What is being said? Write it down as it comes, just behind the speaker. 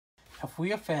If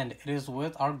we offend, it is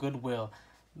with our good will,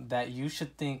 that you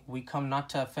should think we come not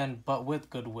to offend but with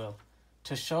good will,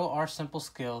 to show our simple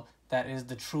skill that is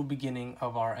the true beginning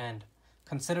of our end.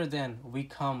 Consider then, we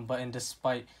come but in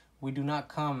despite, we do not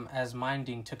come as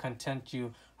minding to content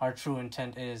you, our true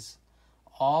intent is.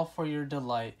 All for your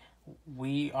delight,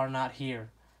 we are not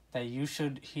here, that you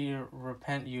should here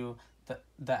repent you,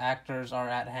 the actors are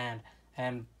at hand,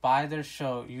 and by their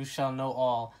show you shall know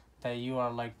all that you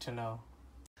are like to know.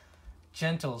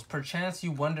 Gentles, perchance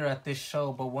you wonder at this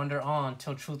show, but wonder on,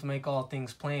 till truth make all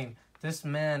things plain. This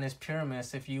man is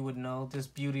Pyramus, if you would know, this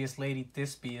beauteous lady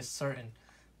Thisbe is certain.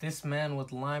 This man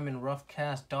with lime and rough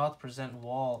cast doth present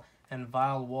wall, and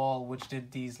vile wall which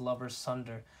did these lovers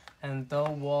sunder. And though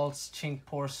walls chink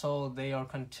poor soul, they are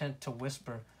content to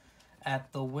whisper,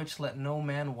 at the which let no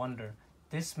man wonder.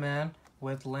 This man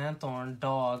with lanthorn,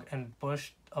 dog, and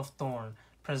bush of thorn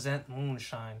present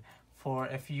moonshine, for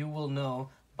if you will know,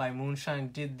 by moonshine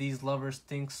did these lovers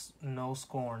think no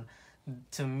scorn,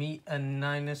 to meet a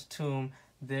Ninus tomb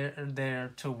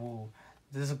there to woo.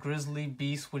 This grisly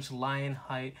beast which lion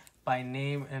height, by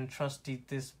name and trusty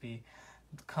Thisbe,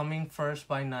 coming first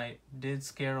by night, did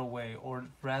scare away, or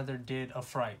rather did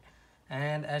affright.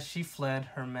 And as she fled,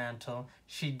 her mantle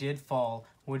she did fall,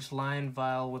 which lion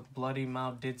vile with bloody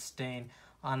mouth did stain.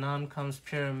 Anon comes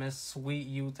Pyramus, sweet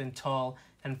youth and tall,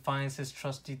 and finds his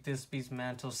trusty Thisbe's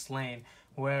mantle slain,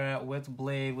 whereat with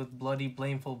bloody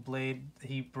blameful blade,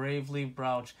 he bravely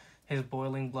brouched his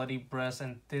boiling bloody breast,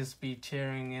 and Thisbe,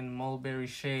 tearing in mulberry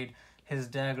shade, his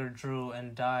dagger drew,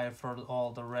 and died for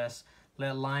all the rest.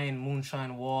 Let lion,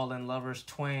 moonshine, wall, and lovers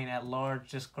twain at large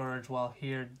discourage, while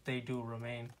here they do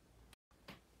remain.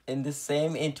 In the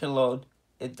same interlude,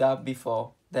 it doth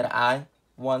befall that I,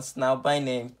 once now by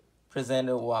name, present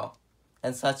a wall,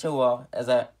 and such a wall as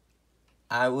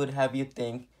I would have you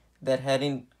think that had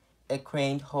in a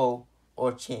craned hole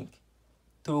or chink,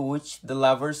 through which the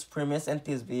lovers Pyramus and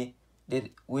Thisbe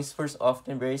did whispers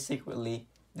often very secretly,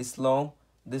 this loam,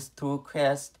 this true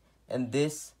crest, and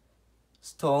this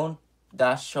stone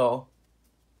doth show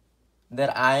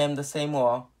that I am the same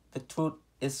wall, the truth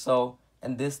is so,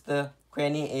 and this the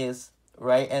cranny is,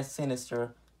 right and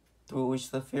sinister, through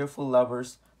which the fearful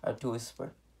lovers are to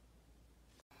whisper.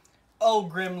 O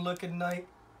grim-looking night,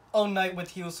 O night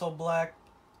with hue so black,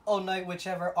 O night which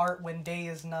ever art when day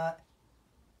is not.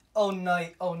 O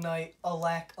night,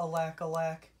 alack, alack,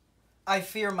 alack, I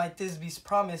fear my Thisbe's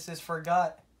promise is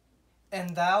forgot.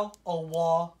 And thou, O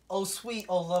wall, O sweet,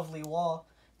 O lovely wall,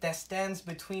 that stands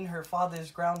between her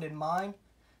father's ground and mine,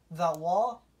 the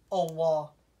wall,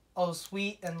 O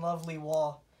sweet and lovely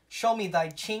wall, show me thy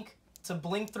chink to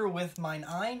blink through with mine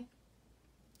eye.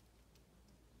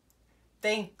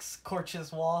 Thanks,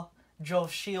 courteous wall,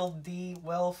 Jove shield thee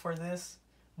well for this.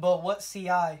 But what see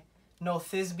I? No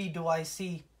Thisbe do I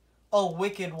see. O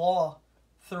wicked wall,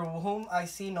 through whom I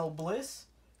see no bliss.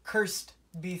 Cursed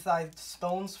be thy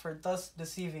stones for thus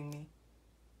deceiving me.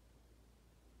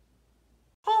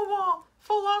 O wall,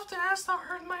 full often hast thou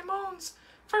heard my moans,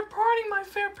 for parting my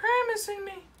fair Pyramus and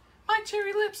me. My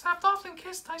cherry lips have often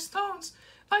kissed thy stones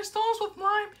with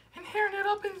lime and hair knit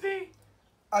up in thee.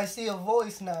 I see a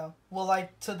voice now, will I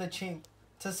to the chink,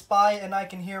 to spy, and I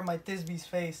can hear my Thisbe's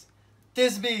face.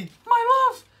 Thisbe! My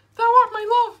love! Thou art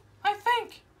my love, I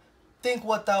think. Think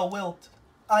what thou wilt.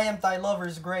 I am thy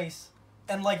lover's grace,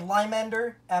 and like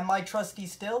Lymander am I trusty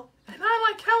still? And I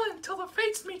like Helen till the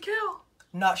fates me kill.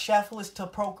 Not Shapheless to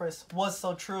Procris was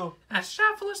so true. As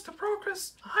Shapheless to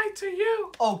Procris, I to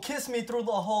you. Oh, kiss me through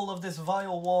the hole of this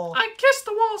vile wall. I kiss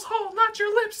the wall's hole, not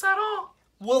your lips at all.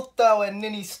 Wilt thou at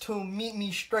Ninny's tomb meet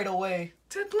me straight away?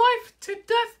 To life, to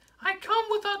death, I come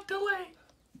without delay.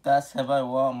 Thus have I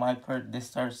wrought my part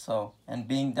discharged so, and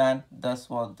being done, thus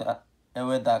will that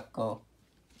ever that go.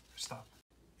 Stop.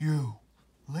 You,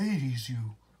 ladies,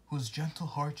 you, whose gentle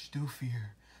hearts do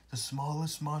fear the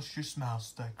smallest monstrous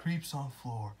mouse that creeps on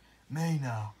floor, may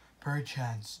now,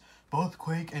 perchance, both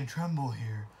quake and tremble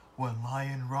here, when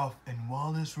lion rough and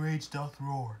wildest rage doth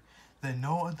roar. Then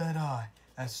know that I,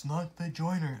 as snug the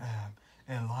joiner am,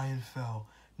 and lion fell,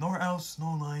 nor else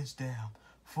no lion's dam.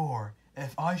 For,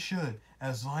 if I should,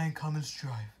 as lion come in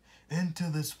strife, into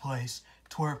this place,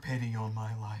 'twere pity on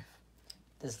my life.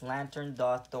 This lantern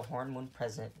doth the horn moon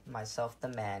present, myself the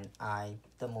man, I,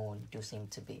 the moon, do seem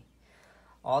to be.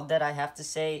 All that I have to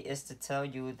say is to tell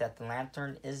you that the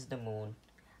lantern is the moon,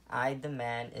 I, the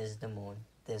man, is the moon.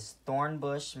 This thorn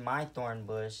bush, my thorn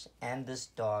bush, and this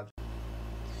dog.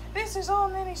 This is all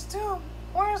Ninny's tomb.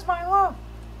 Where's my love?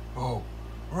 Oh,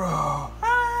 rah!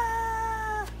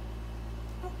 Ah!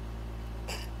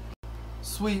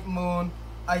 Sweet moon,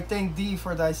 I thank thee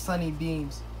for thy sunny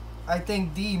beams. I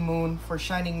thank thee, moon, for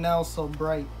shining now so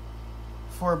bright.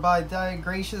 For by thy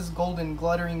gracious golden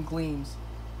glittering gleams,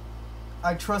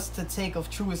 I trust to take of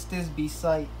truest Thisbe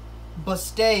sight. But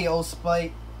stay, O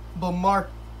spite, but mark,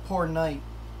 poor night,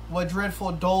 what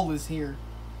dreadful dole is here.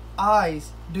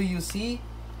 Eyes, do you see?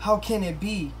 How can it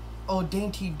be? O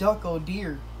dainty duck, O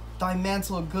dear, thy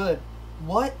mantle good.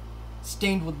 What?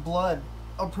 Stained with blood.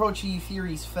 Approach ye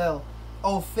furies fell.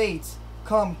 O fates,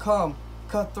 come, come,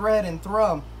 cut thread and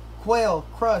thrum, quail,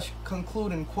 crush,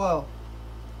 conclude and quell.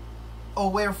 O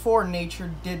wherefore,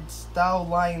 nature, didst thou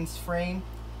lions frame?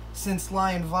 Since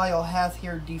lion vile hath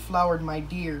here deflowered my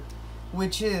dear,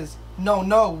 which is,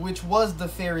 no, which was the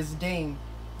fairest dame,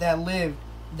 that lived,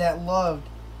 that loved,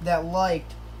 that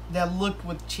liked, that looked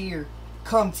with cheer.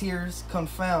 Come, tears,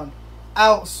 confound,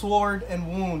 out, sword, and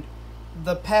wound,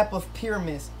 the pap of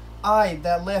Pyramus, I,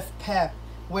 that left pap,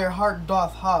 where heart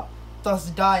doth hop,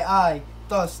 thus die I,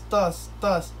 thus.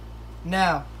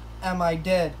 Now am I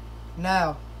dead,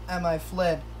 now am I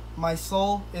fled, my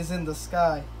soul is in the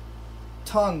sky.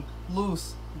 Tongue,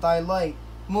 loose thy light,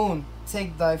 moon,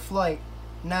 take thy flight,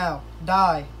 now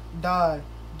die.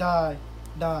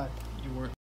 You were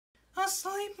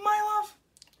Asleep, my love?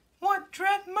 What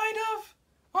dread, my dove?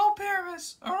 O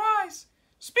Pyramus, arise!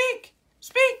 Speak!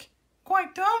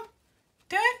 Quite dumb?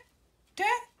 Dead?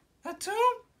 A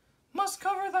tomb? Must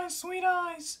cover thy sweet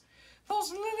eyes,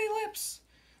 those lily lips,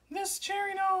 this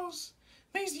cherry nose,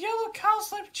 these yellow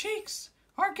cowslip cheeks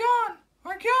are gone!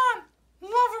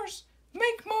 Lovers,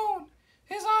 make moan!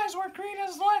 His eyes were green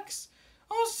as Lex.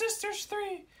 O sisters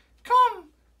three, come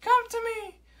to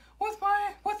me,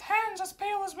 with hands as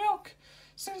pale as milk,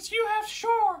 since you have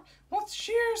shore, with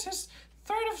shears his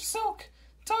thread of silk,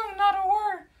 tongue not a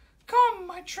word. Come,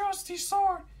 my trusty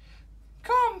sword,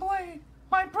 come, blade,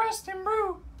 my breast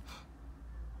imbrue.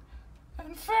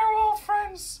 And farewell,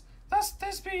 friends, thus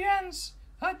Thisbe ends.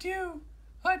 Adieu.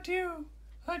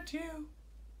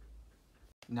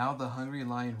 Now the hungry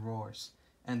lion roars,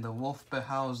 and the wolf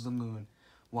behowls the moon,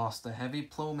 whilst the heavy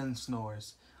ploughman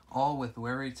snores, all with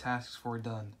weary tasks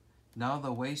fordone. Now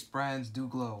the waste brands do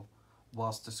glow,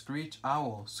 whilst the screech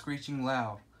owl, screeching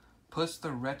loud, puts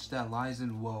the wretch that lies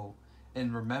in woe,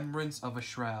 in remembrance of a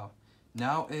shroud.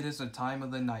 Now it is the time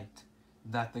of the night,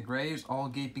 that the graves all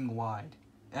gaping wide,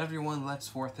 everyone lets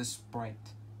forth his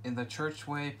sprite, in the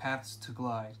churchway paths to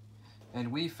glide.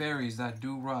 And we fairies that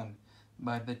do run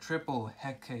by the triple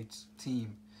Hecate's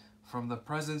team, from the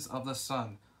presence of the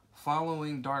sun,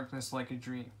 following darkness like a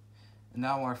dream.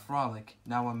 Now our frolic,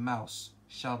 now a mouse,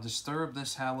 shall disturb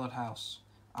this hallowed house.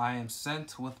 I am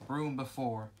sent with broom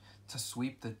before, to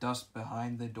sweep the dust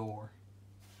behind the door.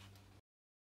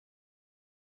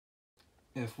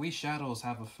 If we shadows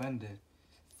have offended,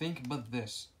 think but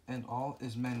this, and all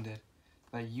is mended,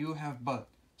 that you have but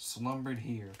slumbered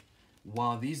here,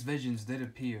 while these visions did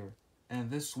appear, and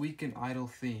this weak and idle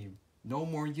theme, no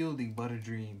more yielding but a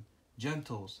dream.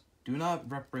 Gentles, do not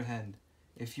reprehend,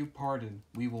 if you pardon,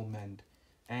 we will mend.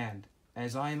 And,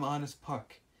 as I am honest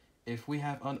Puck, if we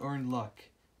have unearned luck,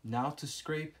 now to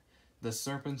scrape the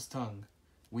serpent's tongue,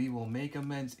 we will make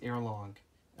amends ere long,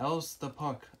 else the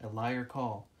Puck a liar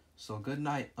call. So good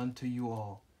night unto you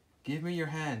all. Give me your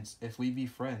hands if we be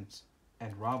friends,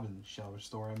 and Robin shall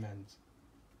restore amends.